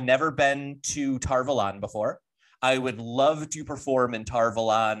says, I've never been to Tar Valon before. I would love to perform in Tar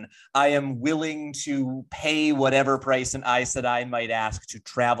Valon. I am willing to pay whatever price an Aes Sedai might ask to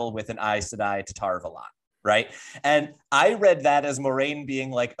travel with an Aes Sedai to Tar Valon, right? And I read that as Moraine being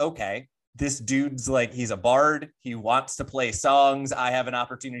like, okay, this dude's like, he's a bard. He wants to play songs. I have an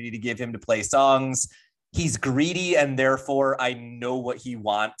opportunity to give him to play songs. He's greedy, and therefore I know what he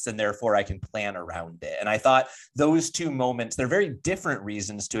wants, and therefore I can plan around it. And I thought those two moments, they're very different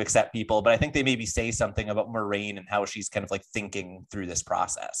reasons to accept people, but I think they maybe say something about Moraine and how she's kind of like thinking through this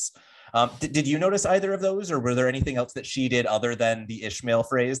process. Did you notice either of those, or were there anything else that she did other than the Ishmael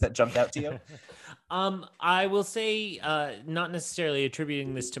phrase that jumped out to you? I will say, not necessarily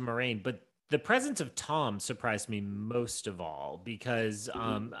attributing this to Moraine, but the presence of Tom surprised me most of all because,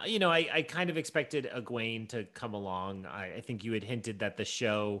 I kind of expected Egwene to come along. I think you had hinted that the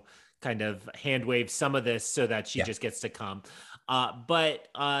show kind of hand waved some of this so that she just gets to come. But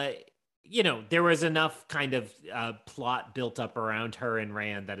there was enough kind of plot built up around her and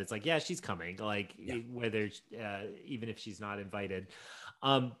Rand that it's like, yeah, she's coming, whether even if she's not invited.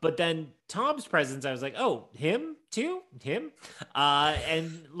 But then Tom's presence, I was like, oh, him too? Him?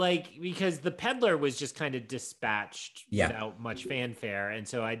 And like, because the peddler was just kind of dispatched without much fanfare. And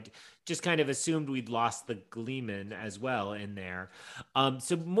so I just kind of assumed we'd lost the Gleeman as well in there.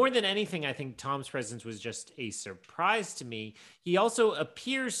 So more than anything, I think Tom's presence was just a surprise to me. He also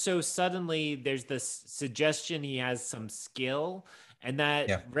appears so suddenly. There's this suggestion he has some skill, and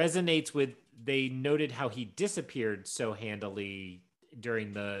that resonates with, they noted how he disappeared so handily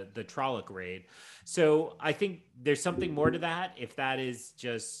during the Trolloc raid. So I think there's something more to that. If that is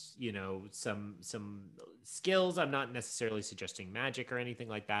just, some skills, I'm not necessarily suggesting magic or anything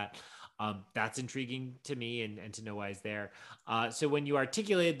like that. That's intriguing to me and to know why he's there. So when you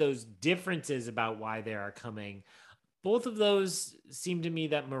articulated those differences about why they are coming, both of those seem to me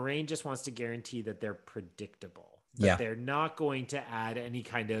that Moraine just wants to guarantee that they're predictable. That they're not going to add any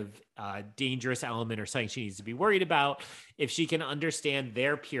kind of dangerous element or something she needs to be worried about. If she can understand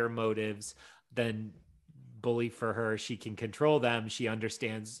their pure motives, then bully for her. She can control them. She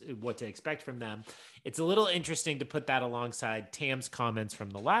understands what to expect from them. It's a little interesting to put that alongside Tam's comments from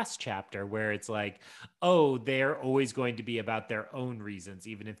the last chapter, where it's like, oh, they're always going to be about their own reasons,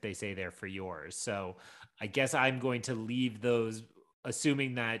 even if they say they're for yours. So I guess I'm going to leave those,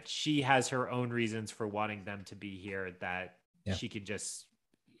 assuming that she has her own reasons for wanting them to be here, that she can just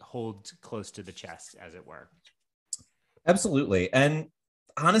hold close to the chest, as it were. Absolutely. And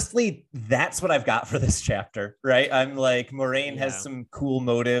honestly, that's what I've got for this chapter, right? I'm like, Moraine has some cool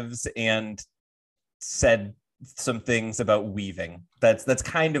motives and said some things about weaving. That's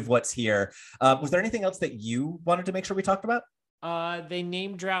kind of what's here. Was there anything else that you wanted to make sure we talked about? They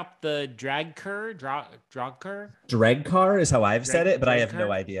name dropped the Dragcar. Dragcar is how I've said it, but I have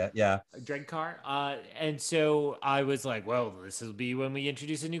no idea. Yeah. Dragcar. And so I was like, well, this will be when we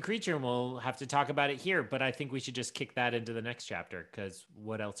introduce a new creature and we'll have to talk about it here. But I think we should just kick that into the next chapter, because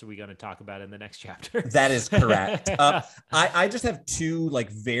what else are we going to talk about in the next chapter? That is correct. I just have two like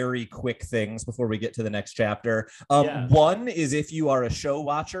very quick things before we get to the next chapter. One is, if you are a show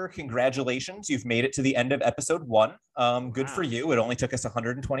watcher, congratulations. You've made it to the end of episode 1. Good for you. It only took us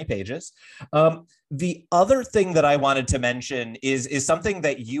 120 pages. The other thing that I wanted to mention is something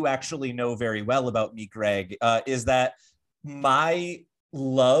that you actually know very well about me, Greg, is that my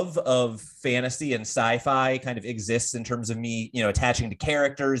love of fantasy and sci-fi kind of exists in terms of me, attaching to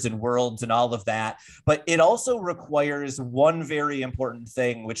characters and worlds and all of that. But it also requires one very important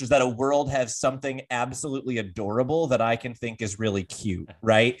thing, which is that a world has something absolutely adorable that I can think is really cute,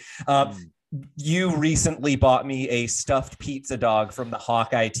 right? You recently bought me a stuffed pizza dog from the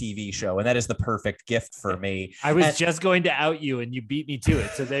Hawkeye TV show, and that is the perfect gift for me. I was just going to out you, and you beat me to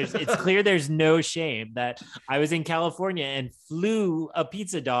it. So it's clear there's no shame that I was in California and flew a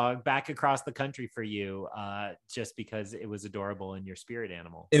pizza dog back across the country for you, just because it was adorable and your spirit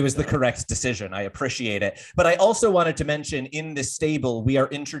animal. It was the correct decision. I appreciate it. But I also wanted to mention, in this stable, we are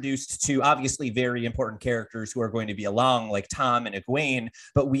introduced to obviously very important characters who are going to be along, like Tom and Egwene,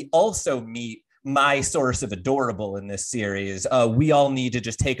 but we also meet my source of adorable in this series. We all need to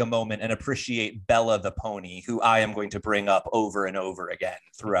just take a moment and appreciate Bella the pony, who I am going to bring up over and over again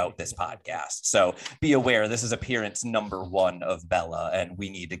throughout this podcast. So be aware, this is appearance number 1 of Bella, and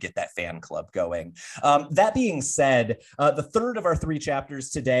we need to get that fan club going. That being said, the third of our 3 chapters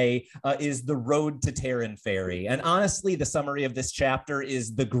today is the road to Taren Ferry. And honestly, the summary of this chapter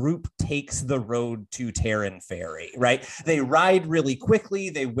is the group takes the road to Taren Ferry, right? They ride really quickly,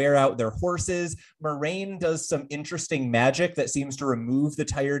 they wear out their horses, horses. Moraine does some interesting magic that seems to remove the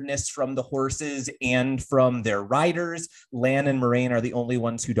tiredness from the horses and from their riders. Lan and Moraine are the only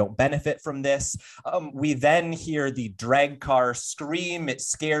ones who don't benefit from this. We then hear the drag car scream. It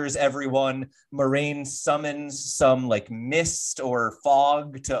scares everyone. Moraine summons some like mist or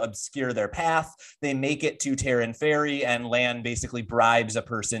fog to obscure their path. They make it to Taren Ferry, and Lan basically bribes a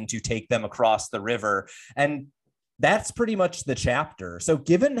person to take them across the river. And that's pretty much the chapter. So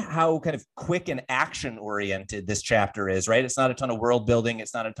given how kind of quick and action oriented this chapter is, right? It's not a ton of world building.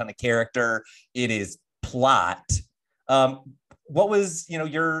 It's not a ton of character. It is plot. What was,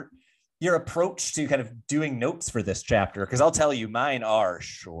 your approach to kind of doing notes for this chapter? Because I'll tell you, mine are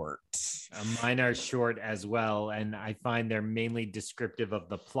short. Mine are short as well. And I find they're mainly descriptive of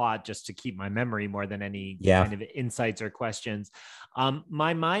the plot just to keep my memory more than any kind of insights or questions.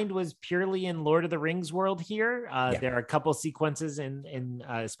 My mind was purely in Lord of the Rings world here. There are a couple sequences in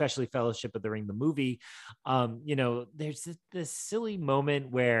especially Fellowship of the Ring, the movie. There's this silly moment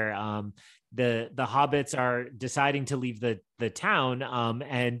where the hobbits are deciding to leave the town,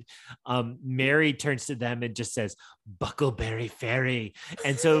 and Mary turns to them and just says, "Buckleberry Ferry."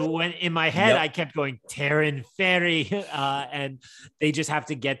 And so when in my head, I kept going, Taren Ferry, and they just have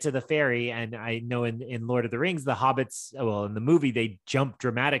to get to the ferry. And I know in Lord of the Rings, the hobbits, in the movie, they jump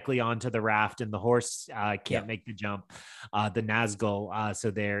dramatically onto the raft and the horse can't make the jump, the Nazgul,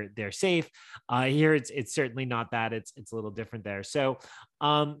 so they're safe. Here, it's certainly not that. It's a little different there. So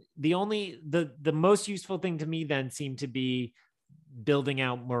the most useful thing to me then seemed to be building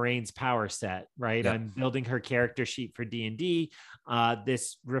out Moraine's power set, right? I'm building her character sheet for D&D.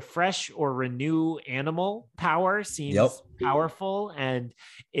 This refresh or renew animal power seems powerful. And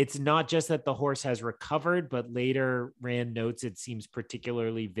it's not just that the horse has recovered, but later Rand notes it seems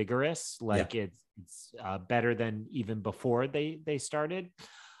particularly vigorous, like it's better than even before they started.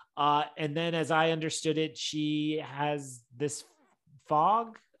 And then as I understood it, she has this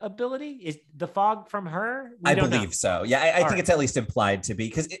fog ability. Is the fog from her? I believe so. Yeah, I think it's at least implied to be,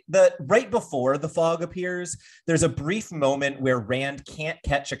 because right before the fog appears, there's a brief moment where Rand can't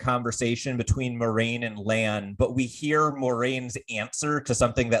catch a conversation between Moraine and Lan, but we hear Moraine's answer to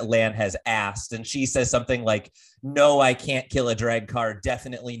something that Lan has asked, and she says something like, "No, I can't kill a drag car,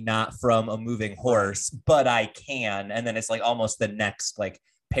 definitely not from a moving horse, but I can." And then it's like almost the next like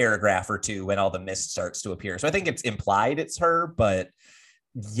paragraph or two when all the mist starts to appear. So I think it's implied it's her, but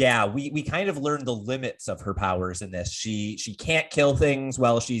yeah, we kind of learn the limits of her powers in this. She can't kill things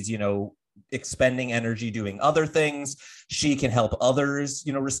while she's, expending energy doing other things. She can help others,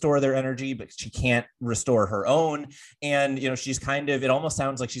 restore their energy, but she can't restore her own. And, she's kind of, it almost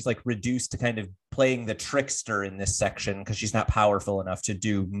sounds like she's like reduced to kind of playing the trickster in this section because she's not powerful enough to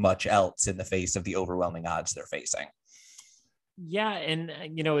do much else in the face of the overwhelming odds they're facing. Yeah, and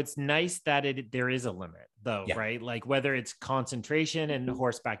it's nice that there is a limit, though, right? Like whether it's concentration and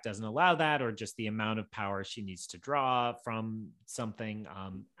horseback doesn't allow that, or just the amount of power she needs to draw from something.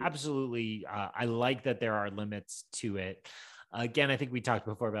 Absolutely, I like that there are limits to it. Again, I think we talked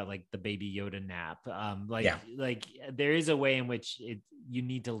before about like the Baby Yoda nap. Like there is a way in which you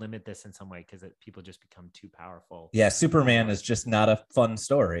need to limit this in some way because people just become too powerful. Yeah, Superman is just not a fun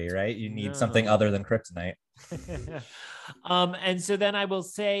story, right? You need something other than kryptonite. And so then I will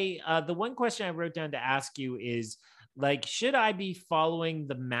say the one question I wrote down to ask you is, like, should I be following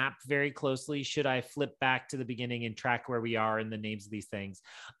the map very closely? Should I flip back to the beginning and track where we are and the names of these things?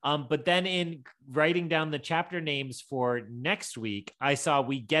 But then in writing down the chapter names for next week, I saw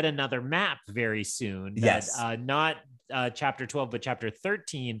we get another map very soon. Yes. Not chapter 12, but chapter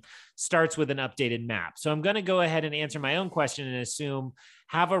 13 starts with an updated map. So I'm going to go ahead and answer my own question and assume,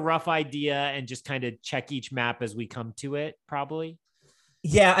 have a rough idea and just kind of check each map as we come to it, probably.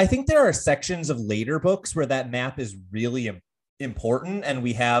 Yeah, I think there are sections of later books where that map is really important. And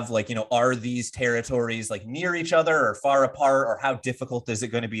we have like, are these territories like near each other or far apart, or how difficult is it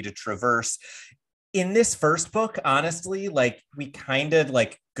going to be to traverse? In this first book, honestly, like we kind of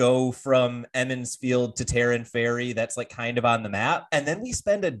like go from Emmons Field to Taren Ferry. That's like kind of on the map. And then we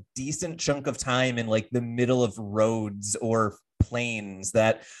spend a decent chunk of time in like the middle of roads or plains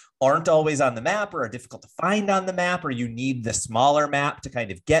that aren't always on the map or are difficult to find on the map, or you need the smaller map to kind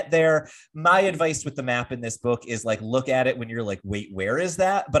of get there. My advice with the map in this book is like, look at it when you're like, wait, where is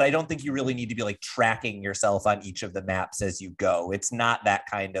that? But I don't think you really need to be like tracking yourself on each of the maps as you go. It's not that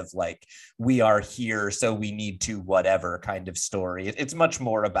kind of like, we are here, so we need to whatever kind of story. It's much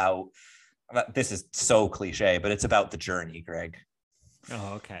more about, this is so cliche, but it's about the journey, Greg.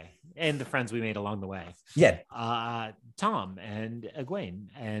 Oh, okay. and the friends we made along the way. Yeah. Tom and Egwene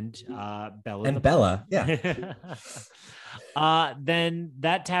and Bella. And Bella, yeah. Then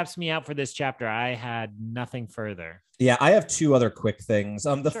that taps me out for this chapter. I had nothing further. Yeah, I have two other quick things.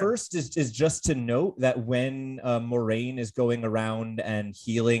 The Sure. first is just to note that when Moraine is going around and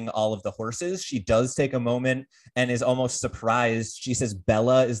healing all of the horses, she does take a moment and is almost surprised. She says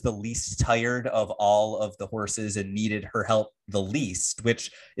Bella is the least tired of all of the horses and needed her help the least,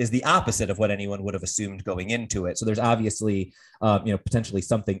 which is the opposite of what anyone would have assumed going into it. So there's obviously, potentially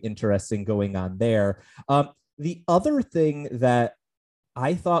something interesting going on there. The other thing that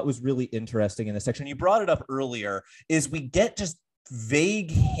I thought was really interesting in this section, you brought it up earlier, is we get just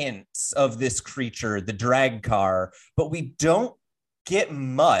vague hints of this creature, the drag car, but we don't get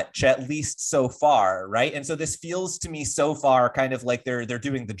much, at least so far, right? And so this feels to me so far kind of like they're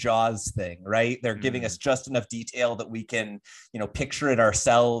doing the Jaws thing, right? They're giving us just enough detail that we can, picture it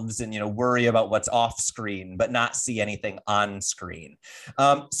ourselves and, worry about what's off screen, but not see anything on screen.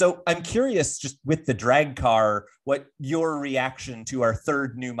 So I'm curious, just with the drag car, what your reaction to our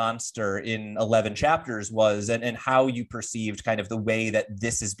third new monster in 11 chapters was, and how you perceived kind of the way that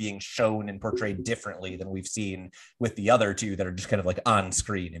this is being shown and portrayed differently than we've seen with the other two that are just kind of like on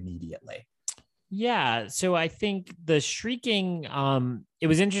screen immediately. Yeah, so I think the shrieking, it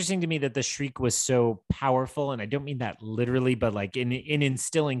was interesting to me that the shriek was so powerful, and I don't mean that literally, but like in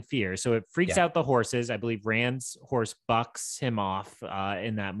instilling fear. So it freaks out the horses. I believe Rand's horse bucks him off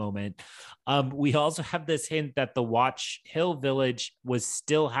in that moment. We also have this hint that the Watch Hill village was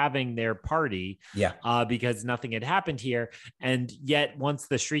still having their party, because nothing had happened here, and yet once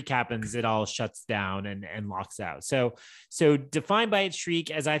the shriek happens, it all shuts down and locks out. So defined by its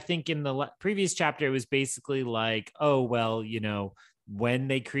shriek, as I think in the previous chapter, it was basically like, oh well, when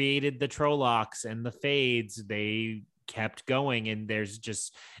they created the Trollocs and the Fades, they kept going, and there's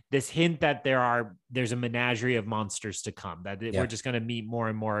just this hint that there's a menagerie of monsters to come, that we're just going to meet more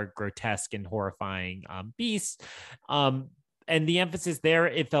and more grotesque and horrifying beasts. And the emphasis there,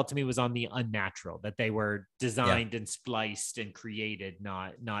 it felt to me, was on the unnatural, that they were designed and spliced and created,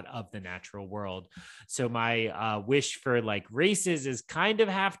 not of the natural world. So my wish for like races is kind of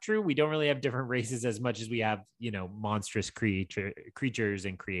half true. We don't really have different races as much as we have, monstrous creatures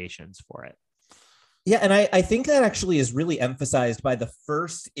and creations for it. Yeah, and I think that actually is really emphasized by the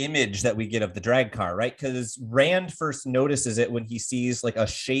first image that we get of the drag car, right? Because Rand first notices it when he sees like a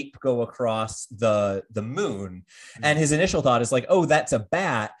shape go across the moon. And his initial thought is like, oh, that's a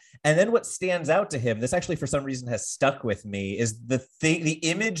bat. And then what stands out to him, this actually for some reason has stuck with me, is the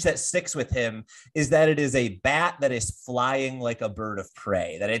image that sticks with him is that it is a bat that is flying like a bird of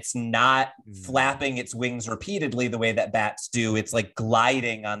prey, that it's not flapping its wings repeatedly the way that bats do. It's like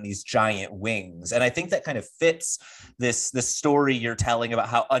gliding on these giant wings. And I think that kind of fits this story you're telling about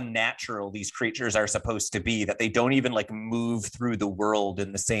how unnatural these creatures are supposed to be, that they don't even like move through the world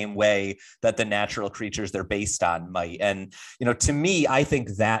in the same way that the natural creatures they're based on might. And, to me, I think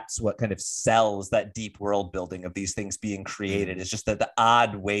that's what kind of sells that deep world building of these things being created, is just that the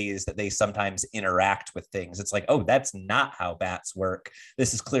odd ways that they sometimes interact with things. It's like, oh, that's not how bats work.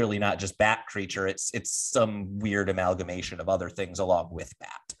 This is clearly not just bat creature. It's some weird amalgamation of other things along with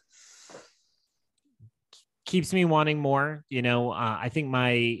bat. Keeps me wanting more. I think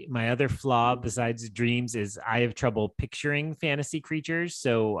my other flaw besides dreams is I have trouble picturing fantasy creatures.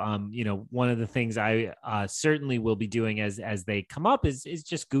 So one of the things I certainly will be doing as they come up is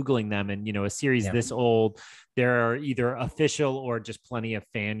just Googling them. And a series this old, there are either official or just plenty of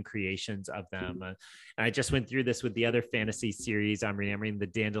fan creations of them. And I just went through this with the other fantasy series I'm reading the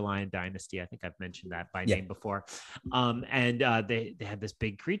Dandelion Dynasty. I think I've mentioned that by name before. And they had this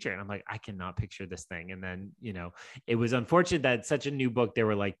big creature, and I'm like, I cannot picture this thing. And then, it was unfortunate that such a new book, there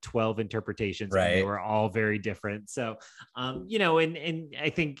were like 12 interpretations, and they were all very different. So, and I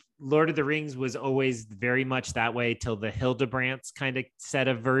think Lord of the Rings was always very much that way till the Hildebrands kind of set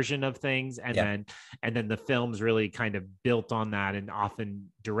a version of things. And then the films really kind of built on that, and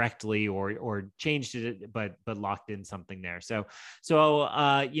often directly or changed it, but locked in something there. So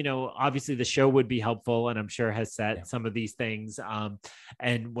obviously the show would be helpful, and I'm sure has set some of these things.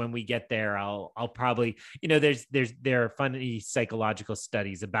 And when we get there, I'll probably, there are funny psychological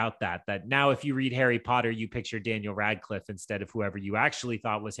studies about that now if you read Harry Potter, you picture Daniel Radcliffe instead of whoever you actually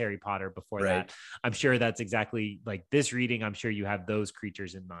thought was Harry Potter before that. I'm sure that's exactly like this reading. I'm sure you have those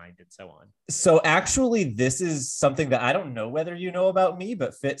creatures in mind and so on. So actually, this is something that I don't know whether you know about me,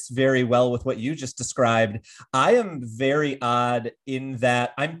 but fits very well with what you just described. I am very odd in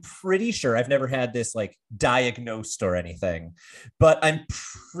that I'm pretty sure I've never had this like diagnosed or anything, but I'm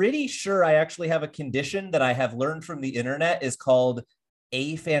pretty sure I actually have a condition that I have learned from the internet is called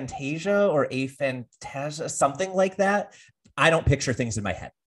aphantasia or aphantasia, something like that. I don't picture things in my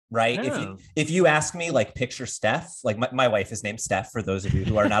head. Right. Oh. If you ask me, like, picture Steph, like my wife is named Steph, for those of you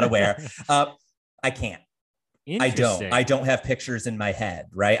who are not aware, I can't. I don't have pictures in my head,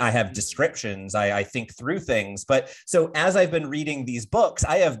 right? I have descriptions. I think through things. But so as I've been reading these books,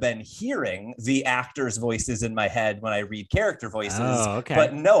 I have been hearing the actors' voices in my head when I read character voices. Oh, okay.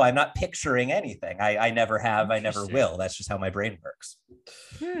 But no, I'm not picturing anything. I never have. I never will. That's just how my brain works.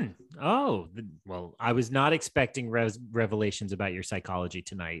 Oh, well, I was not expecting revelations about your psychology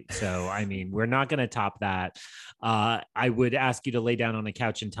tonight. So, I mean, we're not going to top that. I would ask you to lay down on a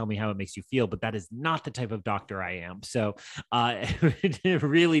couch and tell me how it makes you feel, but that is not the type of doctor I am. So it would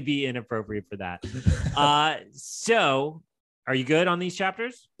really be inappropriate for that. So are you good on these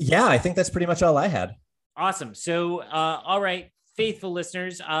chapters? Yeah, I think that's pretty much all I had. Awesome. So, all right. Faithful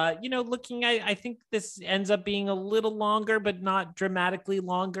listeners, I think this ends up being a little longer, but not dramatically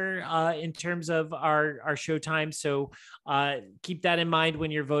longer in terms of our show time. So keep that in mind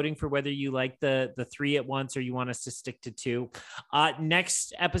when you're voting for whether you like the 3 at once or you want us to stick to 2.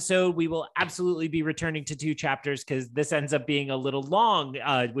 Next episode, we will absolutely be returning to 2 chapters because this ends up being a little long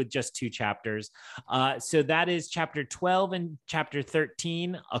with just 2 chapters. So that is chapter 12 and chapter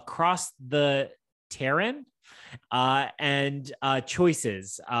 13, Across the Taren. And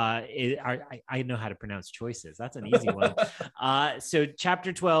choices. I know how to pronounce choices. That's an easy one. So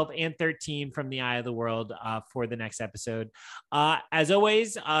chapter 12 and 13 from the Eye of the World for the next episode. As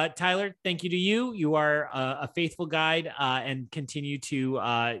always, Tyler, thank you to you. You are a faithful guide and continue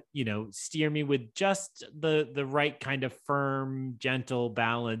to steer me with just the right kind of firm, gentle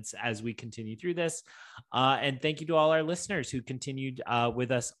balance as we continue through this. And thank you to all our listeners who continued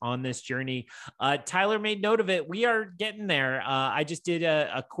with us on this journey. Tyler made note of it. We are getting there. I just did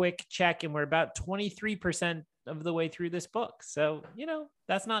a quick check and we're about 23% of the way through this book. So,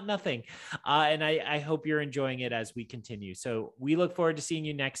 that's not nothing. And I hope you're enjoying it as we continue. So we look forward to seeing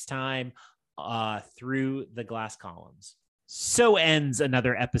you next time through the Glass Columns. So ends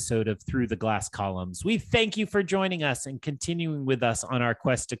another episode of Through the Glass Columns. We thank you for joining us and continuing with us on our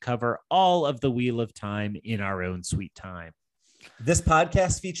quest to cover all of the Wheel of Time in our own sweet time. This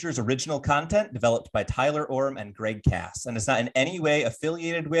podcast features original content developed by Tyler Orm and Greg Cass and is not in any way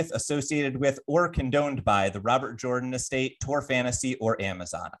affiliated with, associated with, or condoned by the Robert Jordan Estate, Tor Fantasy, or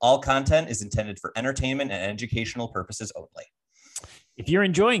Amazon. All content is intended for entertainment and educational purposes only. If you're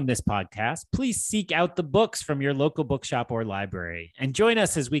enjoying this podcast, please seek out the books from your local bookshop or library and join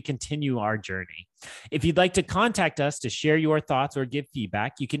us as we continue our journey. If you'd like to contact us to share your thoughts or give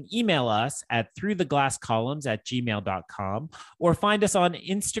feedback, you can email us at throughtheglasscolumns@gmail.com or find us on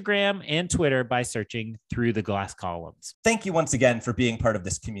Instagram and Twitter by searching Through the Glass Columns. Thank you once again for being part of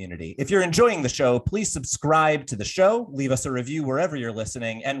this community. If you're enjoying the show, please subscribe to the show, leave us a review wherever you're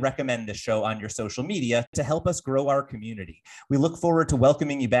listening, and recommend the show on your social media to help us grow our community. We look forward to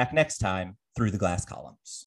welcoming you back next time through the Glass Columns.